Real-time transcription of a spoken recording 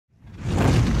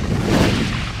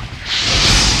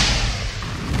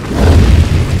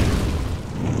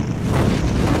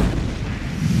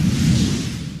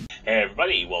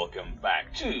everybody, welcome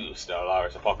back to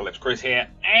Stellaris Apocalypse. Chris here,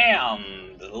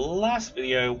 and the last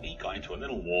video we got into a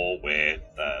little war with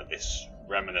this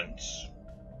remnant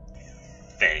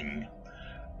thing,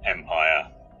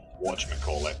 empire,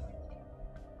 whatchamacallit.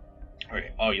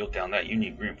 Okay. Oh, you're down there, you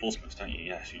need reinforcements, don't you?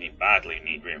 Yes, you badly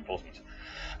need reinforcements.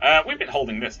 We've been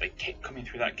holding this, they keep coming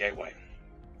through that gateway.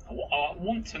 I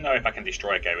want to know if I can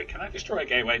destroy a gateway. Can I destroy a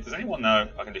gateway? Does anyone know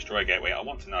if I can destroy a gateway? I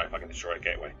want to know if I can destroy a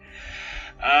gateway.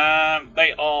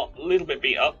 They are a little bit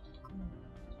beat up.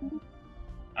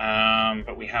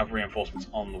 But we have reinforcements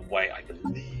on the way, I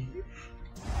believe.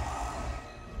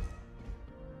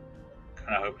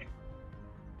 Kind of hoping.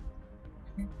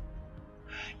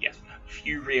 Yes, a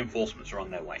few reinforcements are on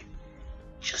their way.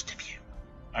 Just a few.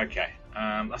 Okay,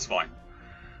 that's fine.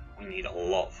 We need a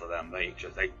lot for them.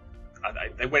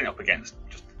 They went up against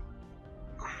just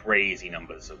crazy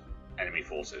numbers of enemy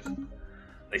forces.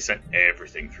 They sent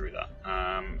everything through that.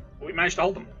 But we managed to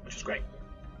hold them, which is great.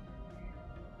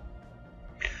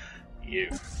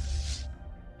 You.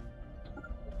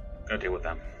 Go deal with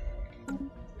them.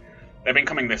 They've been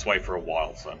coming this way for a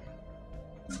while, so.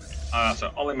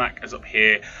 So Olimac is up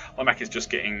here. Olimac is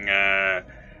just getting, well,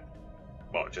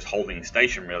 just holding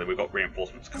station really. We've got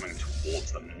reinforcements coming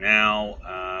towards them now.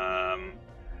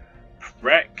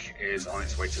 Wreck is on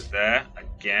its way to there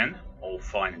again, all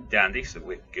fine and dandy, so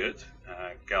we're good.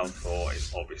 Galthor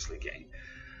is obviously getting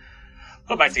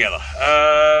put back together.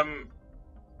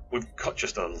 We've got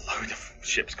just a load of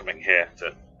ships coming here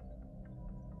to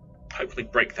hopefully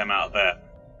break them out of there.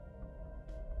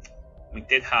 We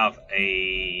did have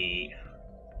a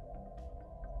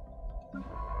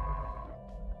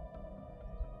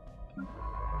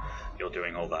You're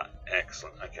doing all that.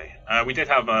 Excellent. Okay. We did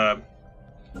have a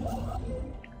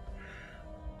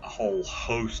whole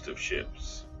host of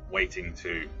ships waiting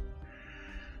to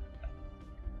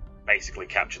basically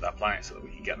capture that planet so that we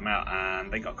can get them out,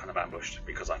 and they got kind of ambushed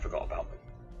because I forgot about them.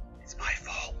 It's my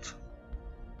fault.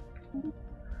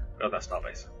 Go to that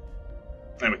starbase.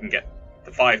 Then we can get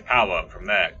the 5 power up from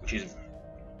there, which is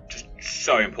just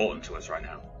so important to us right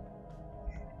now.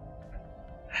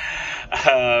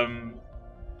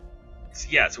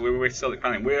 Yeah, so we're still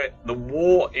expanding. The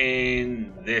war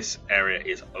in this area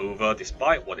is over,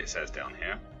 despite what it says down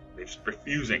here. They're just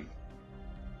refusing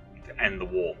to end the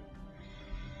war.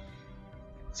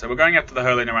 So we're going after the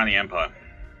Holy Iranian Empire.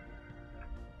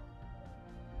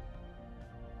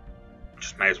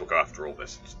 Just may as well go after all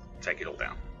this, just take it all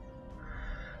down.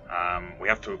 We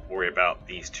have to worry about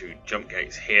these 2 jump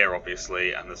gates here,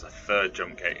 obviously, and there's a 3rd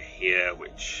jump gate here,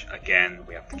 which again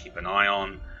we have to keep an eye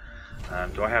on.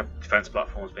 Do I have defense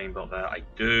platforms being built there? I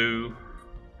do.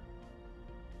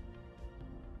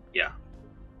 Yeah.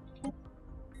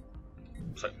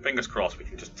 So fingers crossed we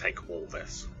can just take all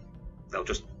this. They'll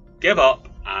just give up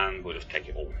and we'll just take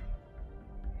it all.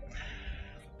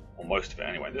 Or most of it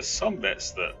anyway. There's some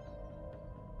bits that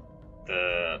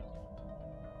the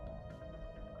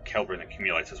Kelvin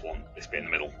accumulators want this bit in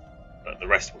the middle, but the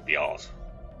rest would be ours.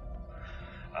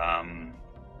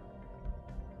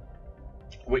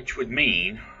 Which would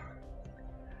mean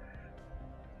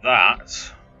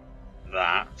that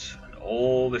and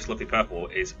all this lovely purple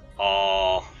is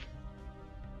our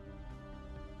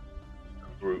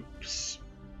groups,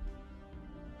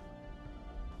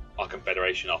 our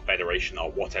confederation, our federation,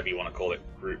 or whatever you want to call it,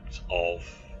 groups of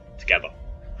together.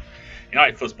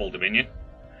 United Fuzzball Dominion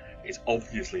is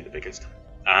obviously the biggest.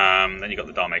 Then you got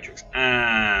the Dark Matrix,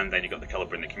 and then you got the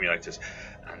Kelvin accumulators,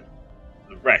 and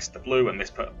the rest, the blue and this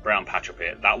brown patch up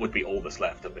here, that would be all that's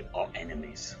left of it, are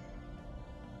enemies.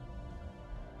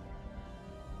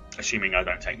 Assuming I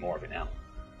don't take more of it now.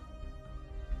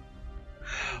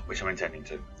 Which I'm intending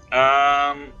to.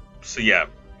 So yeah,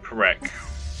 correct.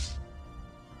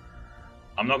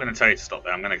 I'm not going to tell you to stop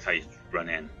there, I'm going to tell you to run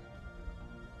in.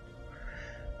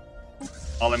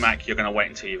 Olimac, you're going to wait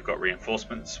until you've got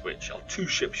reinforcements, which are 2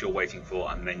 ships you're waiting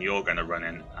for, and then you're going to run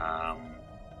in.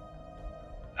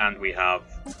 And we have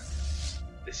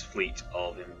this fleet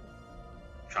of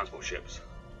transport ships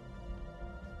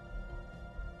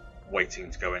waiting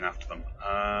to go in after them.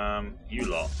 You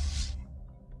lot.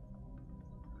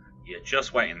 You're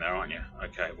just waiting there, aren't you?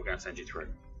 Okay, we're going to send you through.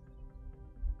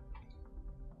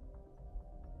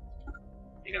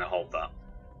 You're going to hold that.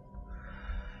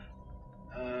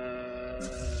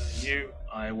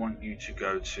 I want you to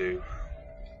go to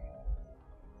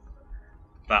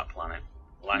that planet.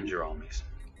 Land your armies.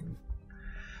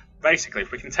 Basically,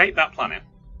 if we can take that planet,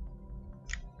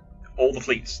 all the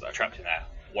fleets that are trapped in there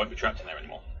won't be trapped in there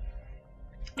anymore.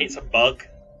 It's a bug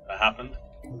that happened.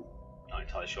 Not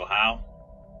entirely sure how,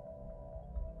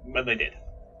 but they did.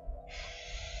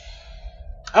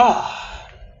 Ah,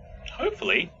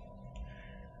 hopefully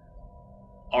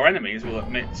our enemies will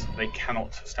admit they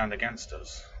cannot stand against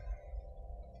us.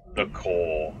 The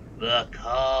core. The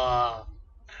core.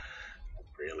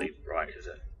 Really right, is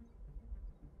it?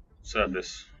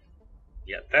 Service.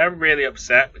 Yeah, they're really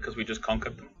upset because we just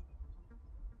conquered them.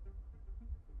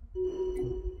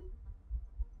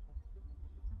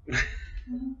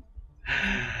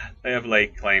 They have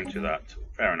laid claim to that.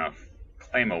 Fair enough.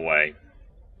 Claim away.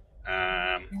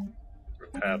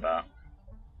 Repair that.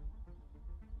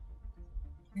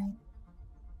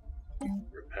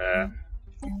 Repair.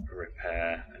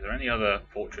 Repair. Is there any other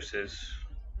fortresses?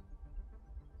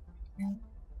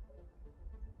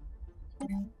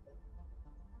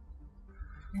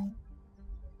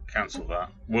 Cancel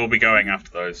that. We'll be going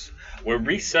after those. We're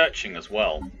researching as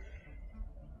well.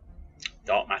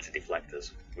 Dark matter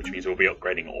deflectors, which means we'll be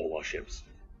upgrading all our ships.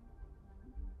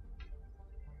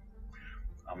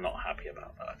 I'm not happy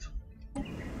about that.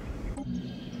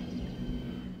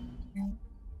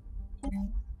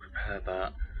 Repair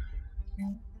that.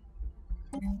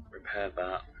 Repair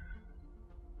that.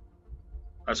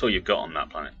 That's all you've got on that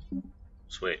planet.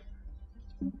 Sweet.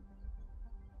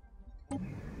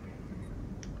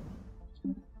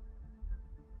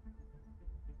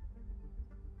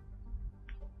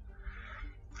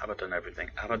 Have I done everything?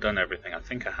 Have I done everything? I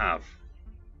think I have.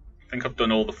 I think I've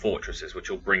done all the fortresses, which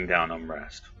will bring down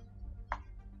unrest.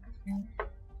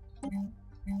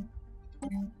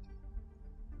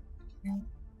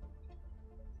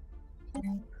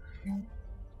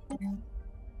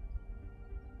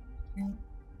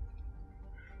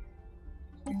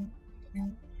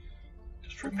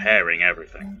 Just repairing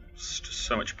everything. It's just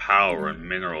so much power and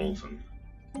minerals and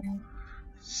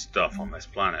stuff on this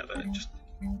planet that it just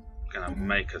gonna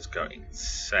make us go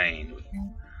insane with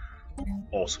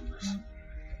awesomeness.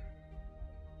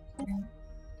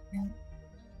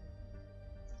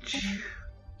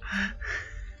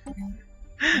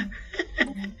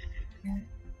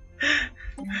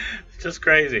 It's just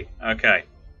crazy. Okay.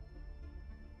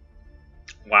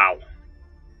 Wow.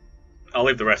 I'll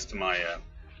leave the rest to my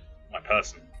my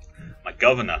person, my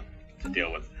governor, to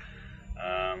deal with.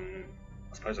 I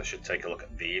suppose I should take a look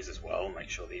at these as well. Make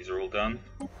sure these are all done.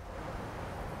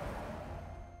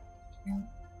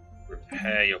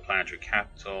 Repair your planetary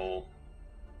capital.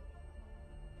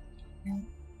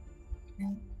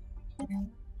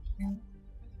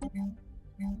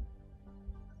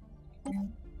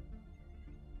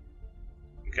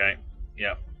 Okay,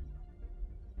 yeah.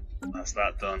 That's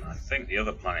that done. I think the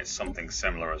other planet's something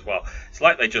similar as well. It's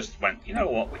like they just went, you know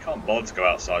what, we can't bother to go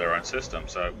outside our own system,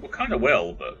 so we kind of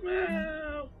will, but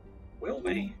will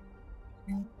we?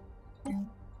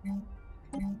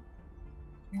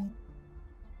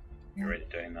 You're already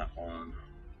doing that one.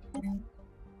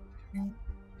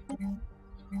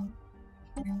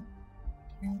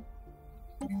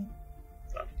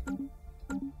 So.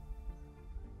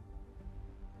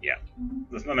 Yeah,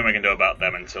 there's nothing we can do about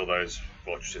them until those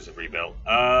fortresses are rebuilt.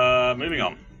 Moving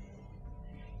on.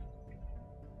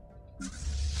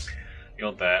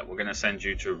 You're there. We're going to send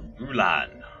you to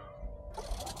Rulan.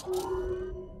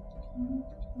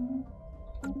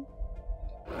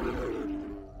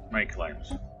 Make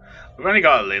claims. We've only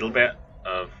got a little bit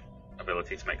of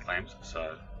ability to make claims,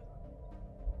 so...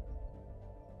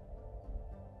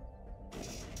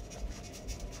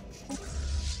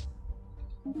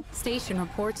 Station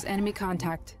reports enemy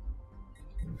contact.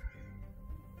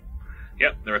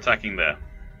 Yep, they're attacking there.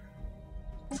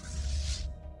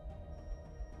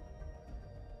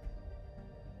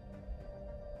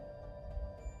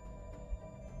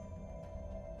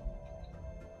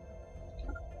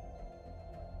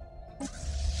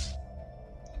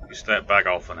 You stay at Bag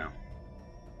Alpha now.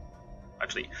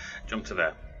 Actually, jump to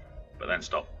there, but then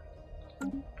stop.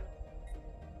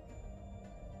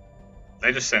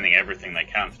 They're just sending everything they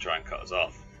can to try and cut us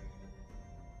off.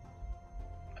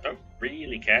 I don't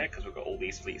really care because we've got all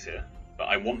these fleets here, but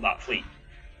I want that fleet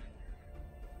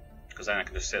because then I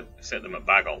can just set them at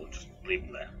Bagol and just leave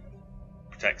them there.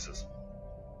 Protects us.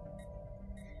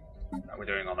 How are we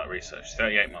doing on that research?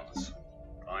 38 months.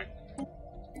 Fine.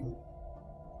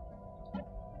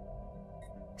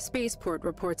 Spaceport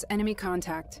reports enemy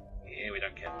contact. Yeah, we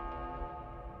don't care.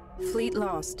 Fleet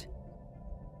lost.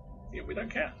 Yeah, we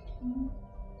don't care.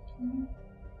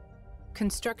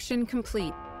 Construction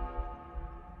complete.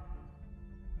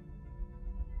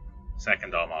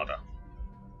 Second Armada.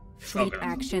 Fleet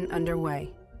action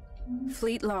underway.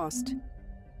 Fleet lost.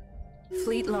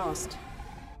 Fleet lost.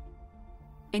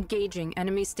 Engaging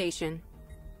enemy station.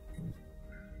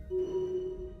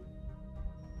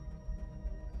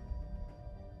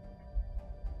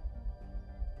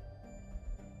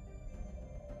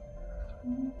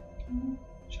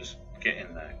 Just get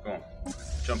in there. Go on.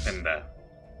 Jump in there.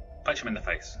 Punch him in the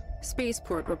face.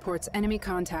 Spaceport reports enemy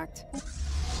contact.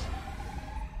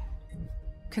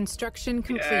 Construction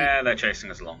complete. Yeah, they're chasing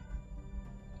us along.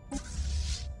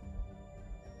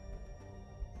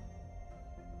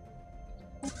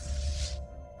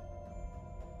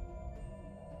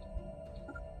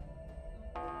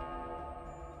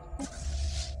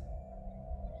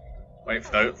 Wait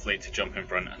for the fleet to jump in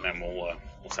front, and then we'll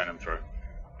send them through.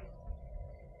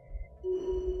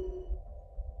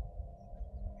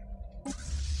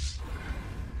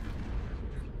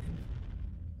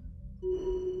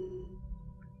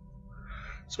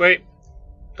 Sweet.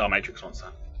 Star Matrix wants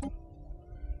that.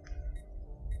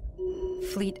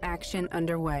 Fleet action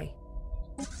underway.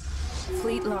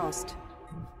 Fleet lost.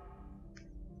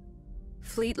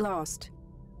 Fleet lost.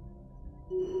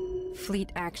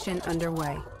 Fleet action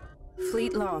underway.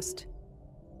 Fleet lost.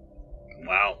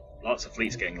 Wow, lots of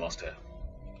fleets getting lost here.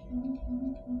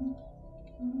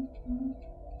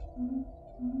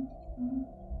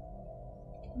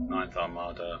 Ninth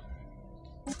Armada.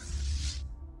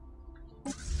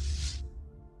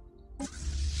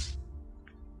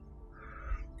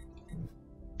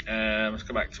 Let's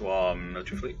go back to our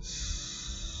military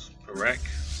fleets. Perek.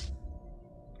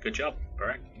 Good job,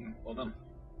 Perek. Well done.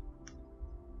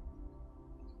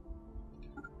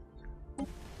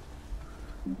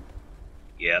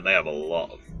 Yeah, they have a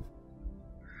lot of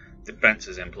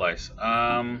defenses in place.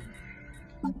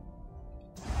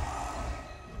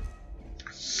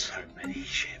 So many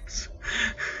ships.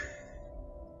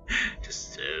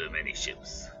 Just so many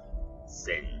ships.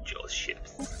 Send your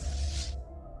ships.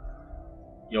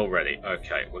 You're ready.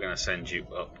 Okay, we're going to send you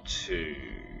up to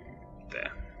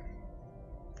there.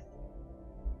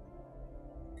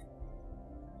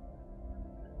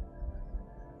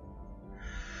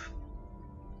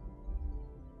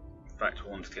 In fact, we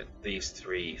want to get these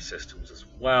 3 systems as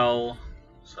well.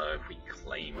 So if we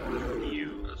claim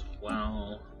you as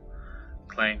well.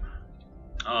 Claim.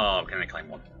 Oh, can I claim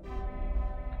 1?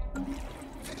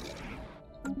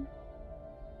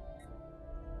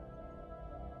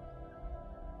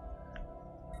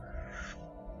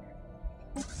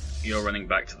 You're running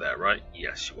back to there, right?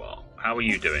 Yes, you are. How are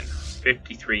you doing?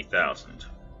 53,000.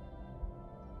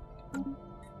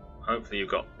 Hopefully you've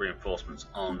got reinforcements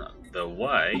on the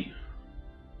way.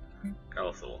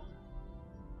 Galathor.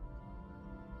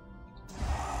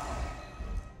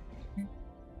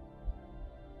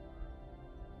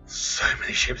 So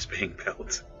many ships being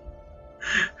built.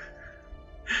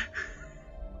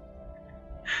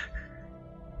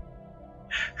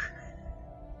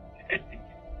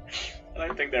 I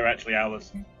don't think they're actually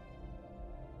ours.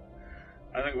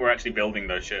 I think we're actually building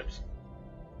those ships.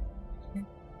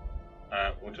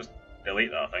 We'll just delete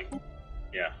that, I think.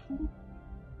 Yeah.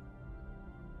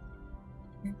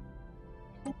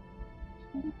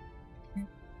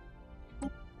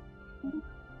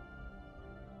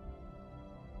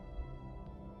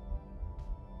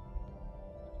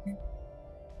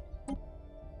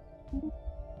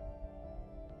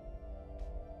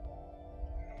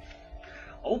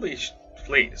 All these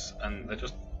fleets, and they're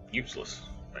just useless,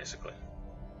 basically.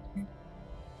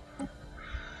 I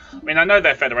mean, I know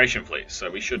they're Federation fleets,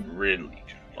 so we should really,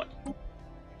 like...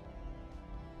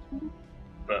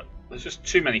 But there's just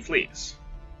too many fleets.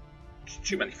 Just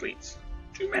too many fleets.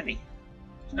 Too many.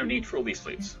 There's no need for all these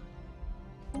fleets.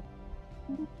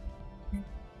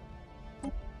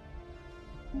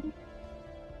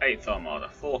 Eighth Armada,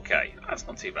 4K. That's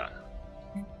not too bad.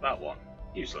 That one,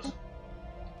 useless.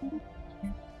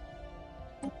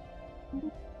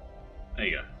 There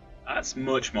you go. That's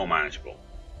much more manageable.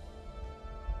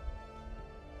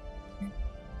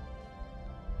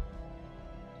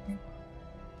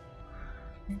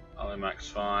 Alimax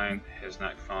fine,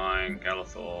 Hisnak fine,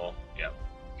 Galathor, yep,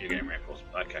 you're getting reinforced.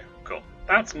 Okay, cool.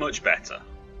 That's much better.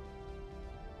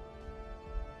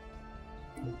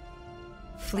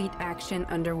 Fleet action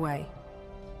underway.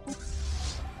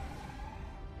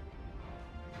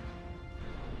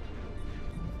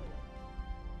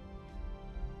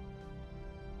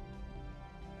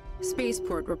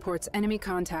 Spaceport reports enemy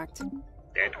contact.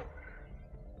 Dead.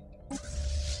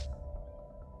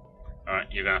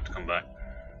 Alright, you're gonna have to come back.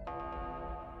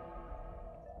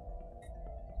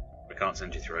 We can't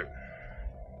send you through.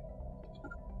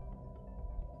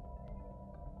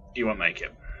 You won't make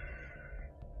it.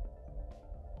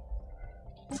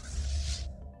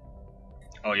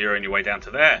 Oh, you're on your way down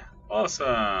to there.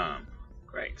 Awesome.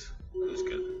 Great. That was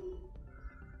good.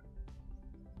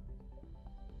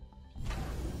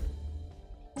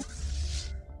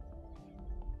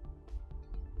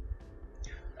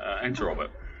 Enter orbit.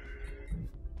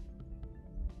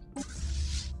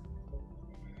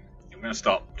 going to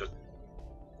stop just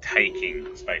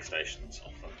taking space stations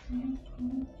off them.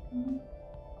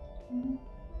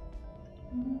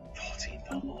 14th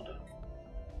Armada.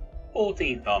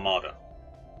 14th Armada.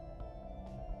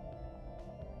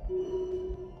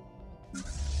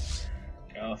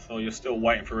 Okay, so you're still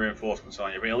waiting for reinforcements,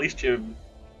 aren't you? But at least you're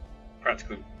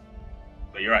practically...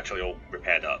 But you're actually all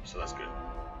repaired up, so that's good.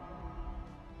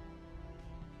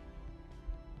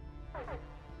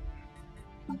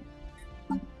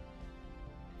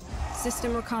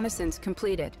 System reconnaissance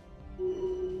completed.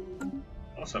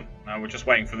 Awesome. Now we're just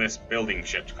waiting for this building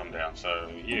ship to come down,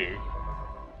 so you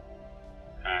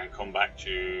can come back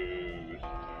to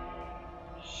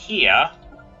here,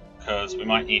 because we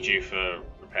might need you for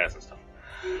repairs and stuff.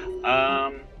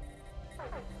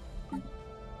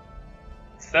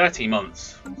 30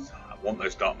 months. I want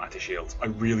those dark matter shields. I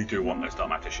really do want those dark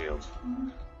matter shields.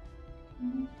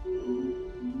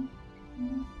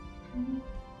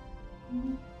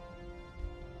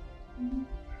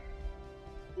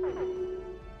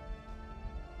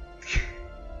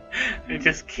 They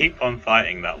just keep on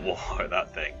fighting that war,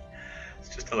 that thing. It's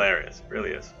just hilarious, it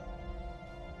really is.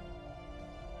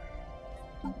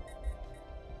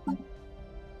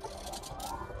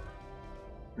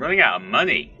 Running out of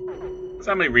money. That's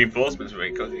how many reinforcements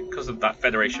we got because of that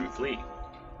Federation fleet.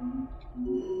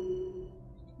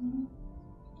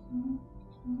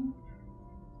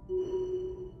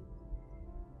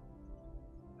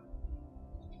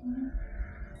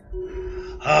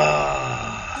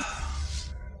 How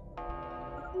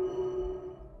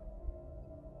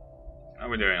are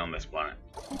we doing on this planet?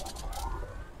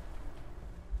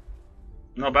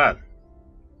 Not bad.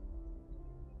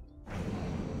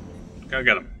 Go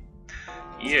get them.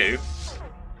 You.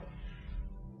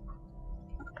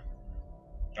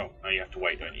 Oh, no, you have to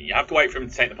wait, don't you? You have to wait for him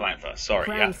to take the planet first. Sorry.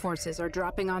 Ground forces are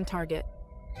dropping on target.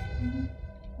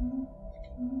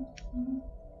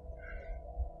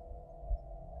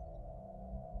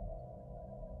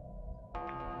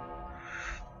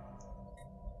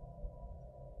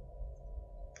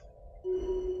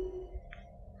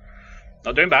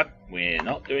 Not doing bad. We're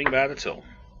not doing bad at all.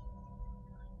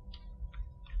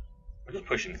 We're just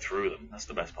pushing through them. That's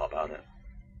the best part about it.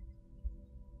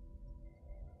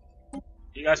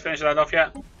 You guys finished that off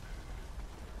yet?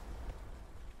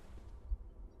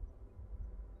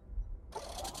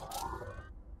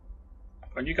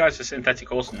 When you guys are synthetic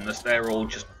awesomeness, they're all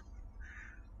just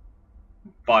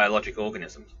biologic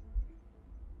organisms.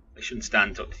 They shouldn't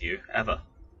stand up to you, ever.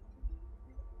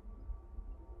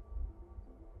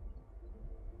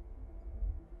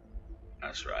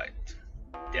 That's right.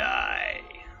 Die.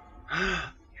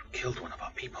 You killed one of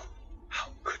our people. How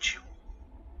could you?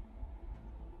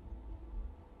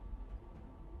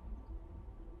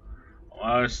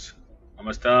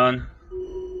 Almost done.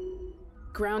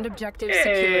 Ground objective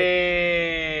secured.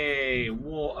 Hey,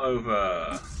 war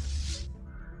over.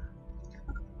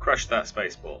 Crush that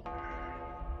spaceport.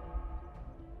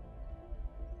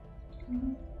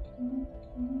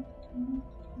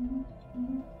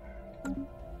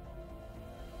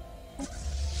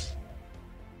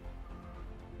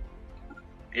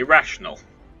 Irrational.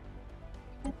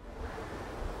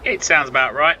 It sounds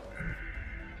about right.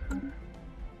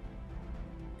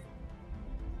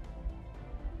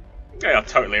 They are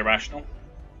totally irrational.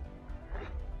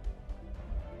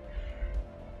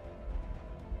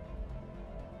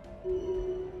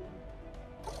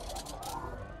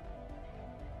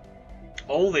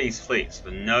 All these fleets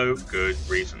for no good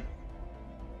reason.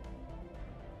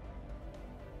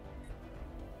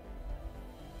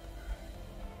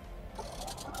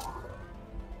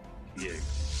 You.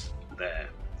 There.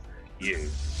 You.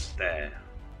 There.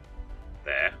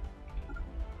 There.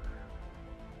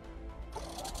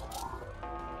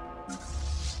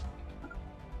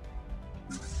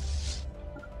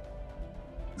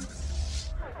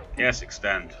 Yes,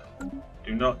 extend.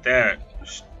 Do not dare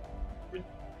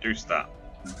reduce that.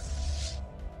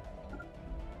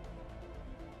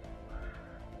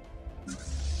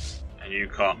 And you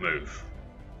can't move.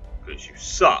 Because you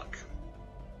suck.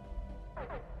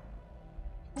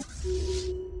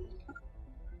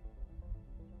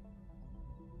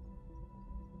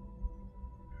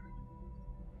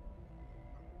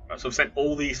 Right, so I've sent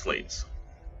all these fleets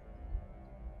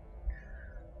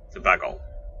to Bagol.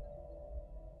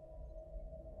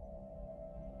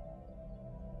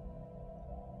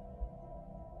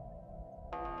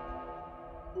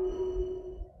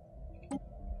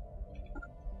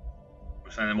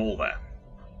 We'll send them all there.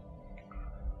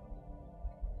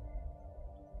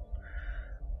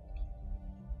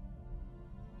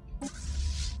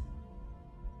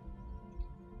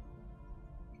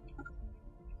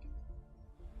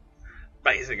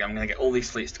 basically, I'm going to get all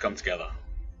these fleets to come together.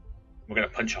 We're going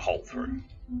to punch a hole through.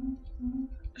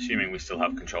 Assuming we still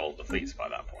have control of the fleets by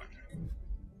that point.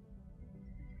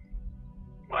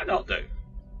 Might not do.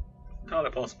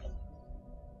 Entirely possible.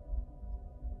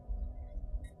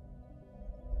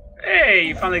 Hey,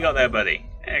 you finally got there, buddy.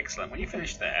 Excellent. When you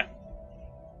finish there...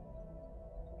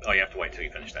 Oh, you have to wait till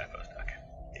you finish there first. Okay.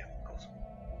 Yeah, of course.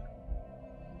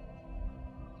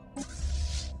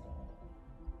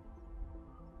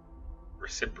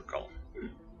 Reciprocal.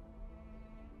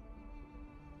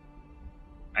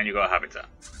 And you got a habitat.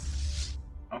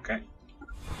 Okay.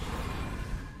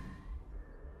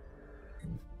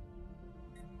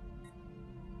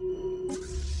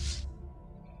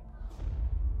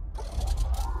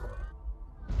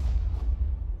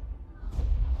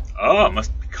 Oh, it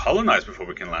must be colonized before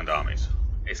we can land armies.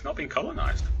 It's not been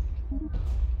colonized.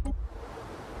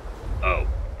 Oh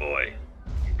boy.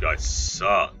 You guys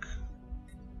suck.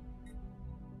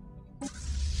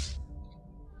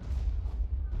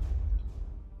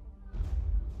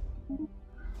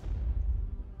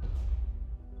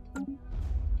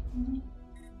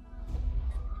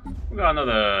 We got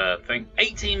another thing.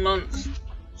 18 months.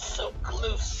 So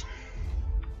close.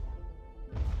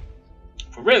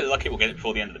 If we're really lucky, we'll get it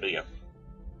before the end of the video.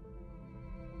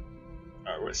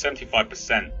 Alright, we're at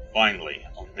 75% finally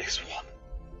on this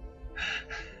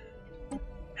one.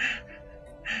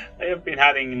 They have been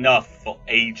having enough for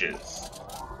ages.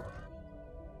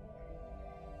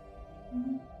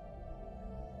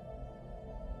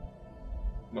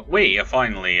 But we are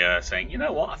finally saying, you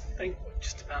know what, I think we're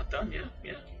just about done,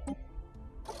 yeah.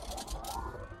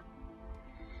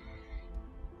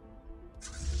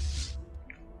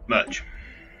 Merge.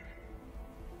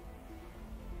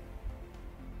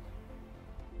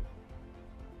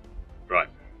 Right.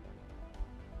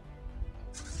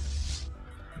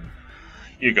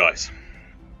 You guys.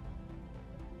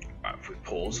 Right, if we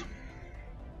pause.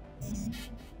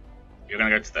 You're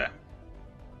going to go to there.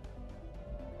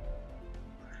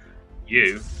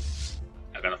 You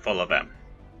are going to follow them.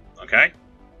 Okay?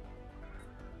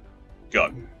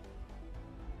 Go.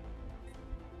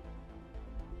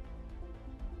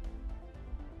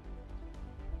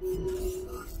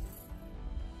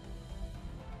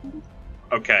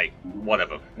 Okay,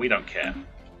 whatever. We don't care.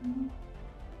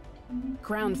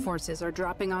 Ground forces are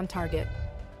dropping on target.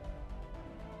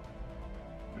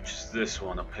 Which is this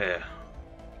one up here.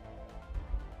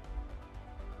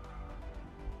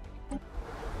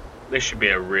 This should be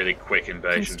a really quick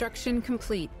invasion. Construction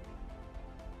complete.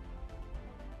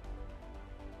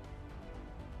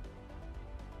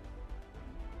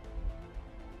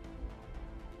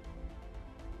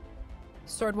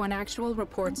 Sword 1 Actual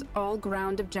reports all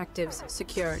ground objectives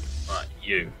secured. Right,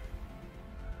 you.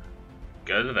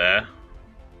 Go to there.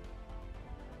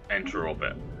 Enter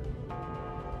orbit.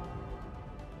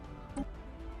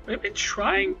 We've been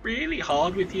trying really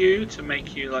hard with you to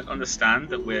make you understand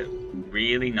that we're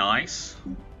really nice.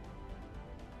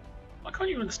 Why can't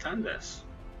you understand this?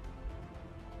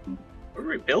 We're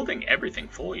rebuilding everything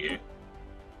for you.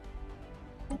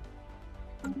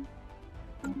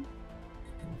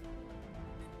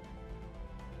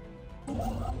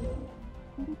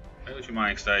 Military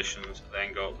mining stations,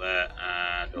 then go up there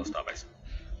and build a starbase.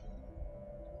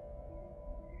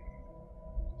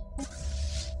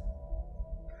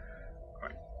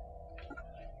 Right.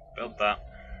 Build that.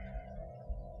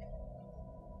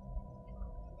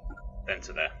 Then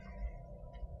to there.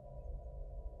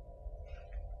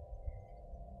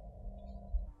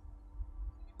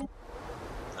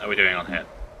 How are we doing on here?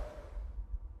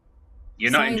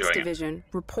 You're not Science enjoying Division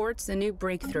reports a new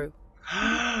breakthrough.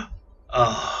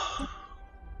 Oh.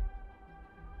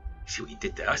 See what you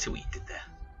did there? I see what you did there.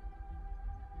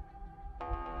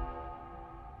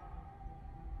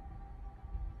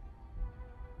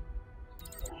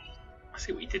 I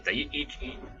see what you did there. You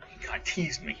kind of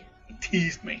teased me. You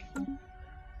teased me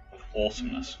with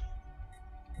awesomeness.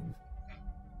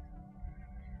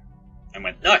 And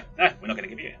went, no, we're not going to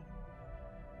give you it.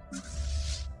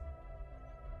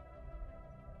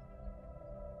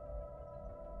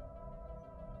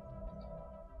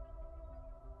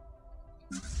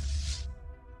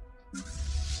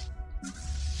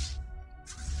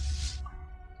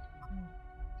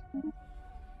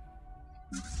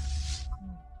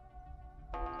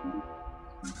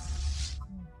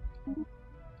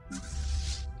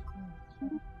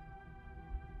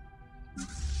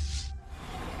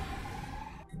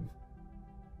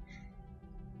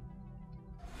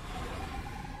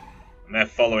 And they're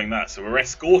following that, so we're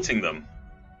escorting them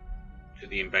to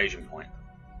the invasion point.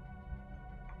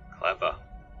 Clever.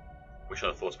 Wish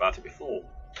I'd thought about it before.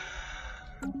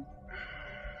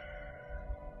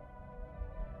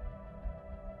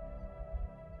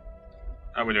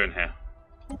 How are we doing here?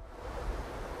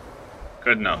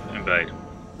 Good enough. Invade.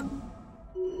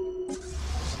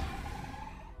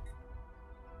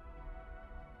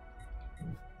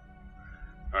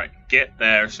 Alright, get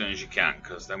there as soon as you can,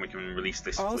 because then we can release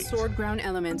this All fleet. sword ground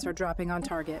elements are dropping on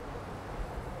target.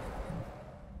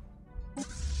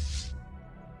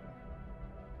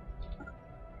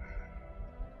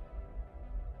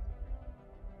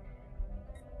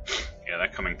 Yeah, they're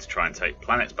coming to try and take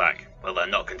planets back. Well, they're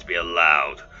not going to be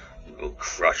allowed. We'll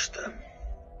crush them.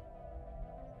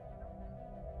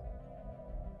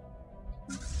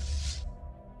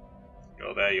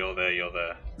 You're there, you're there, you're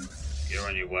there. You're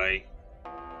on your way.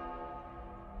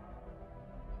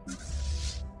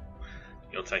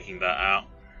 You're taking that out.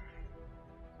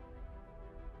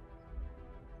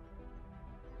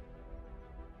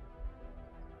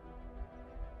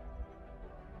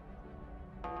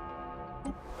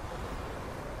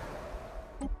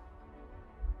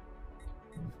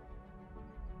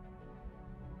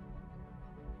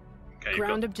 Okay,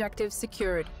 Ground objectives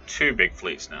secured. 2 big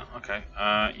fleets now. Okay.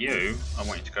 I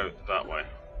want you to go that way.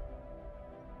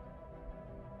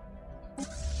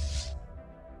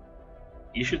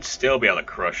 You should still be able to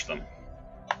crush them.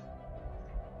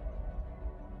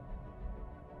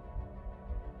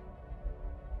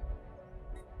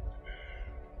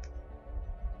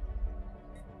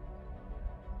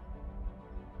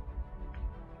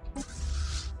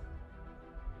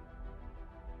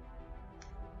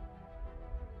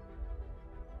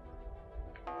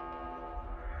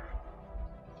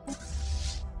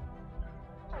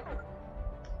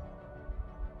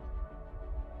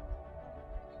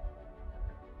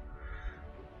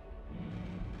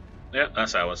 Yep,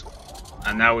 that's ours.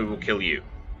 And now we will kill you.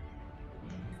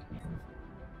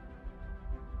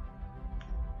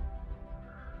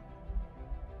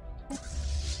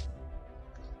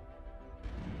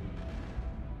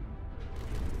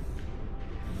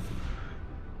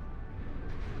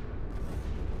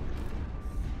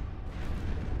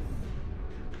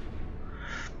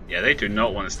 Yeah, they do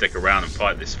not want to stick around and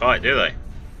fight this fight, do they?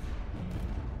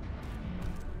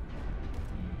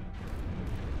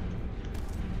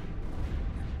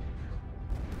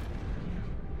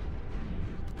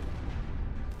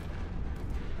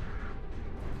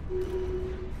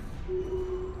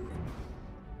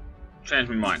 Change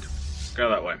my mind. Go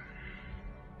that way.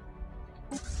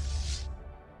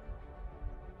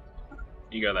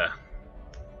 You go there.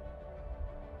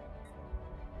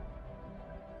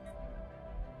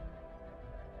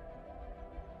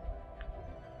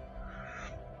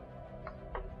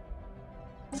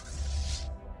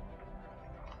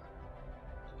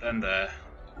 Then there.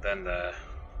 Then there.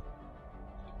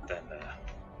 Then there.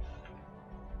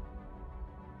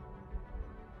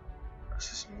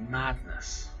 This is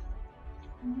madness.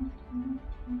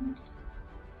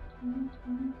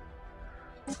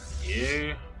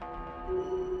 You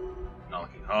not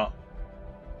looking hot.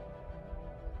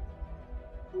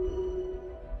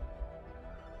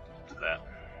 To that.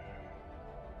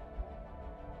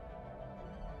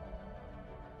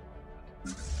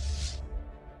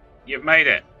 You've made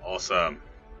it. Awesome.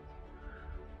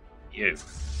 You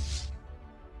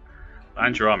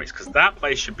land your armies, because that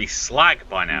place should be slag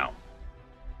by now.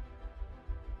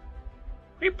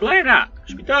 What are you playing at? It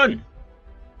should be done.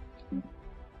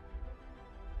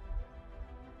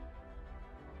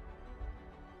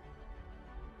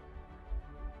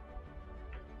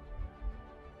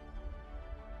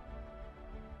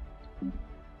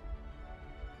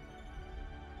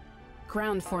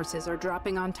 Ground forces are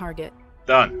dropping on target.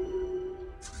 Done.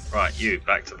 Right, you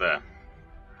back to there.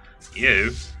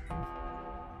 You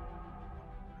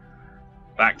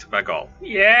back to Bagol.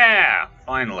 Yeah,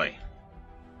 finally.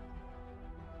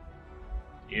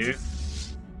 You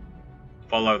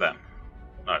follow them.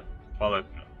 No, follow.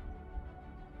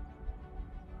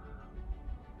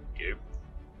 You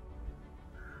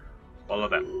follow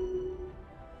them.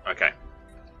 Okay.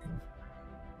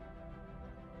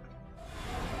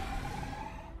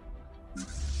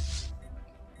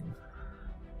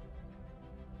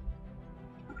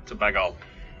 To Bagol.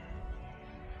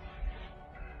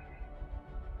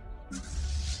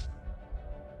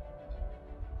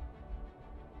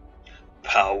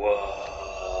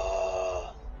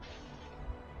 Power.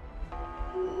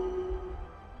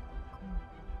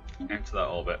 Enter that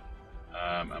orbit,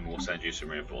 and we'll send you some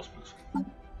reinforcements.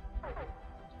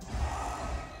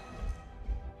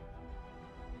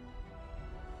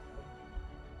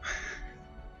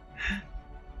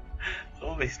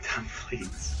 All these damn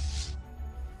fleets.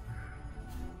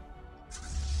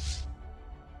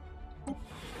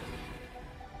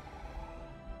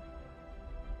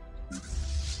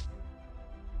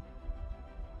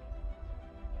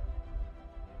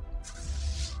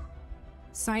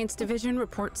 Science Division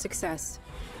reports success.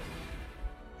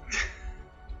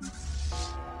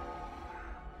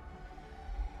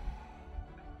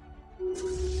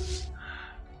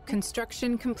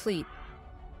 Construction complete.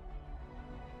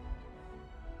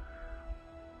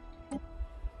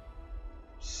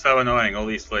 So annoying, all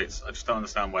these fleets. I just don't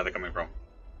understand where they're coming from.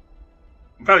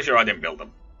 I'm fairly sure I didn't build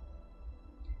them.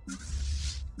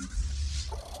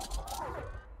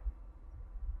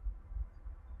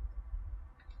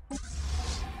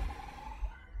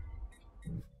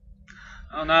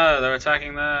 Oh no, they're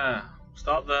attacking there.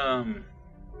 Stop them.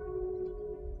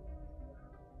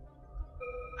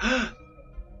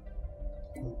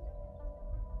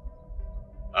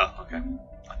 Oh, okay.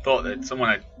 I thought that someone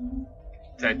had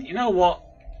said, you know what?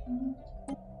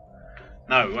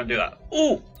 No, we won't do that.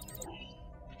 Ooh!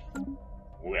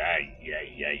 Yeah.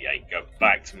 Go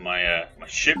back to my my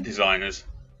ship designers.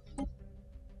 There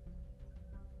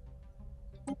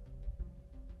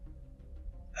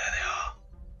they are.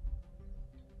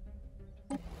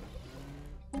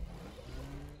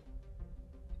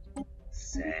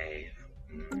 Save.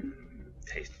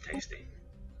 Tasty.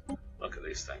 Look at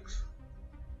these things.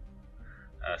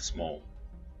 Small.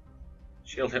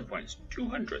 Shield hit points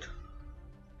 200.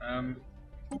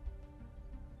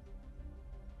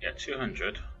 Yeah,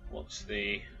 200. What's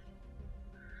the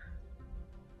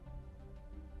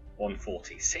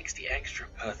 140? 60 extra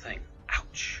per thing.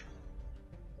 Ouch.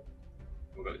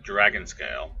 We've got Dragon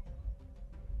Scale.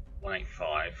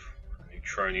 185.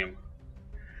 Neutronium.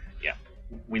 Yeah,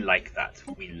 we like that.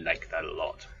 We like that a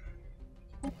lot.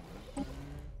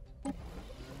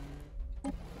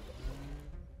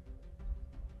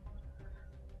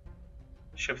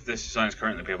 Ship of this design is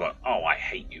currently people like, oh, I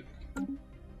hate you.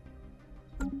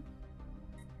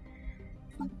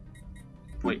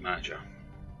 Fleet manager.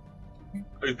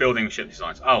 Who's building ship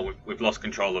designs? Oh, we've lost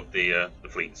control of the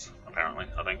fleets, apparently,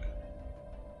 I think.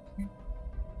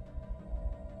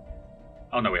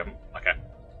 Oh no, we haven't. Okay.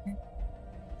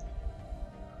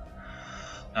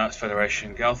 No, it's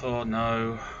Federation. Galthor,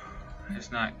 no.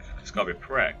 Isnak, it's got to be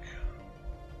Prek.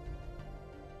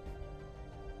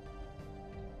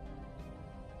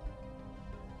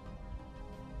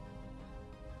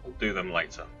 We'll do them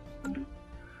later.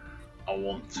 I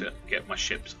want to get my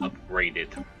ships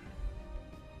upgraded.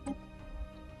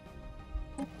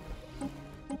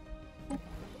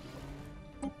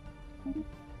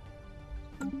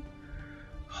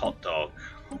 Hot dog.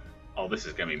 Oh, this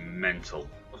is going to be mental.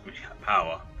 What's my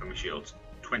power from my shields?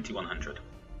 2100.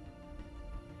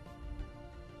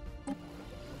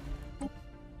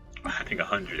 I think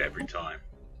 100 every time.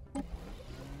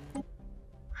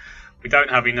 We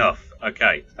don't have enough.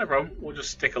 Okay, no problem. We'll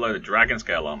just stick a load of Dragon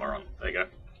Scale armor on. There you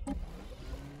go.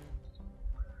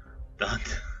 Done.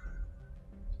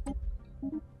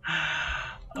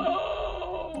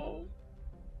 Oh,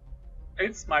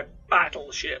 it's my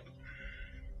battleship.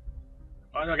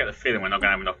 I don't get the feeling we're not going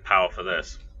to have enough power for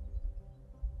this.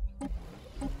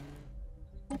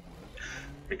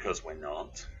 Because we're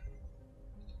not.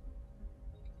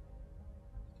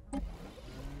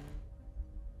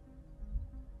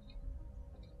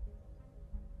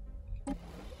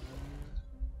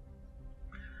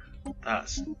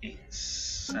 That's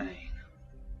insane.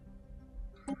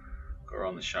 Got her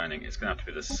on the Shining. It's going to have to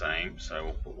be the same, so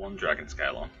we'll put one Dragon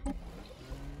Scale on.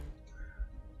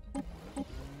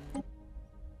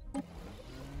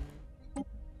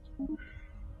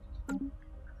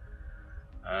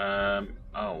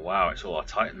 Oh wow, it's all our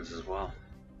Titans as well.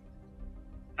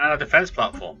 And our defense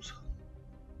platforms.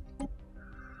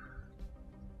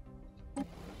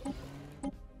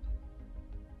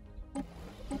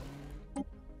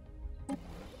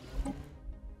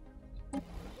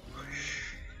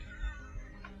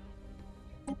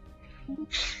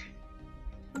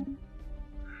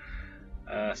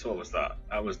 So what was that?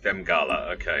 That was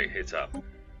Demgala. Okay, hit up.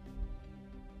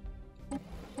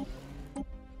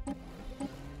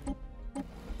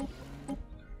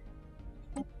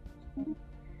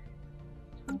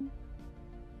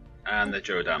 And the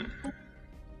Jodam.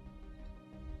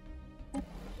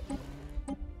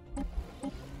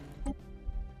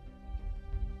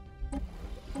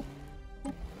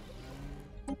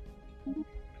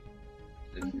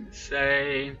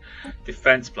 Insane.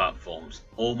 Defense platforms.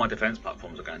 All my defense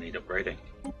platforms are going to need upgrading.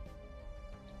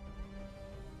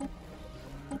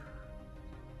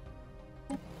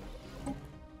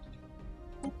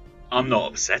 I'm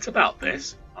not upset about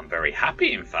this. I'm very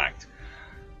happy, in fact.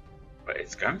 But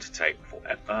it's going to take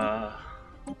forever.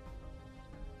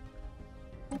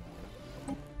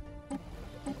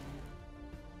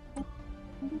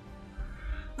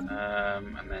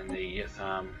 And then the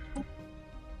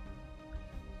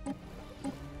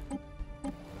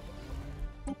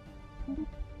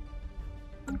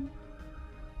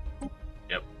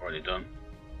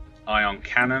ion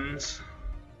cannons.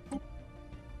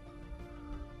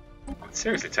 I'm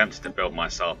seriously tempted to build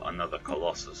myself another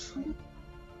Colossus.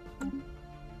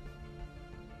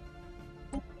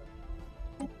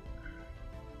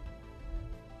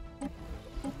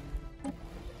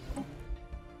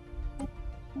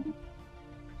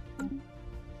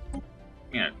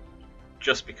 You know,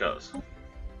 just because.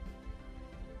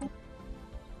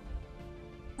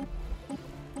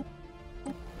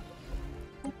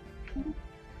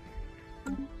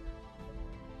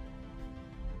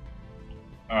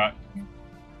 Alright.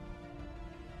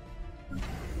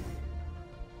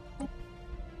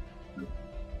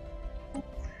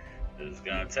 This is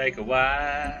gonna take a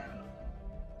while.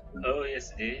 Oh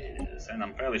yes it is. And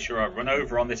I'm fairly sure I've run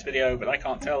over on this video, but I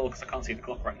can't tell because I can't see the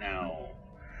clock right now.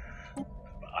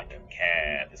 But I don't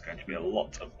care. There's going to be a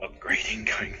lot of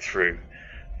upgrading going through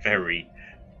very,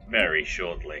 very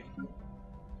shortly.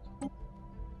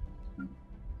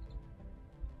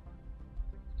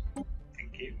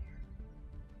 Thank you.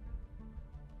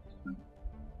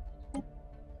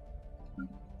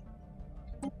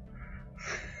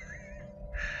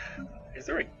 Is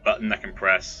there a button I can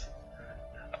press?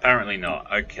 Apparently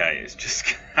not. Okay, it's just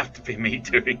gonna have to be me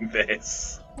doing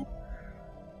this.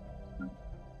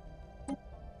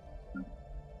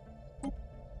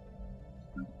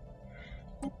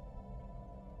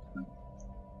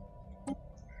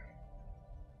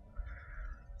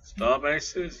 Star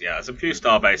bases? Yeah, there's a few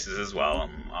star bases as well,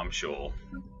 I'm sure.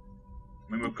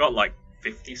 I mean, we've got like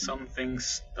 50 something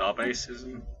star bases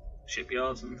and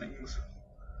shipyards and things.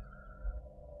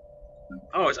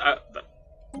 Oh, it's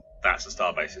that's the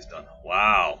star base is done.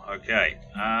 Wow. Okay.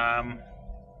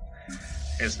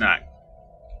 Here's Knack.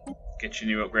 Get your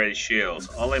new upgraded shields.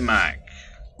 Olimac.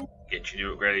 Get your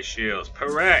new upgraded shields.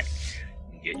 Perek.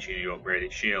 Get your new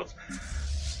upgraded shields.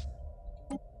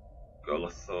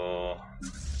 Golathor.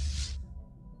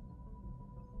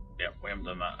 Yep, we haven't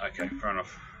done that. Okay, fair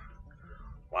enough.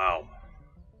 Wow.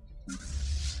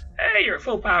 Hey, you're at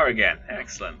full power again.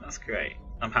 Excellent. That's great.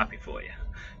 I'm happy for you.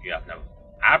 You have no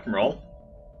Admiral.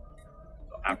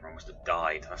 Oh, Admiral must have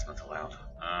died. That's not allowed.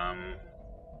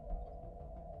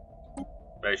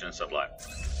 Invasion and Sublight.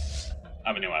 I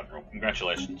have a new Admiral.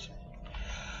 Congratulations.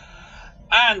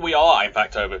 And we are, in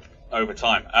fact, over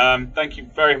time. Thank you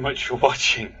very much for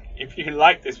watching. If you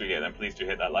like this video, then please do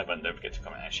hit that like button. Don't forget to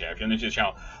comment and share. If you're new to the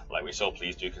channel, like we saw,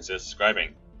 please do consider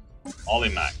subscribing.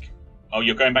 Olimac. Oh,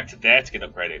 you're going back to there to get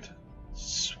upgraded.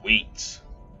 Sweet.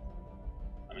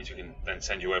 That means we can then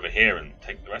send you over here and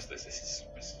take the rest of this. This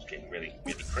is getting really,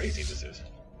 really crazy, this is.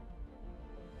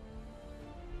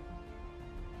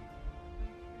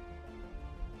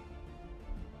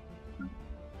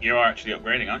 You are actually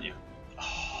upgrading, aren't you?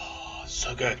 Oh,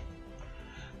 so good.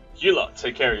 You lot,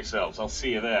 take care of yourselves. I'll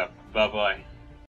see you there. Bye-bye.